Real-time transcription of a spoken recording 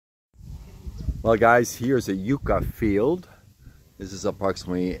Well guys, here's a yucca field. This is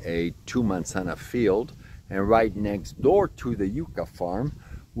approximately a 2 manzana field, and right next door to the yucca farm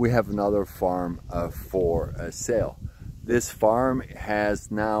we have another farm for sale. This farm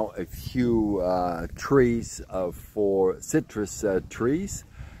has now a few trees for citrus trees,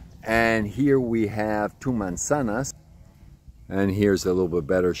 and here we have 2 manzanas, and here's a little bit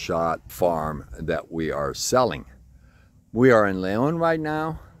better shot farm that we are selling. We are in Leon right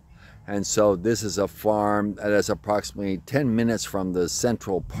now. And so this is a farm that is approximately 10 minutes from the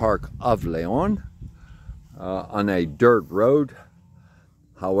central park of Leon on a dirt road.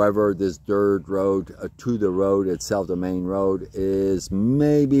 However, this dirt road to the road itself, the main road, is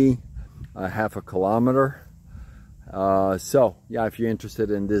maybe a half a kilometer. So yeah, if you're interested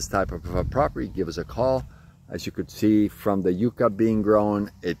in this type of a property, give us a call. As you could see from the yucca being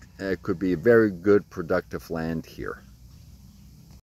grown, it could be very good productive land here.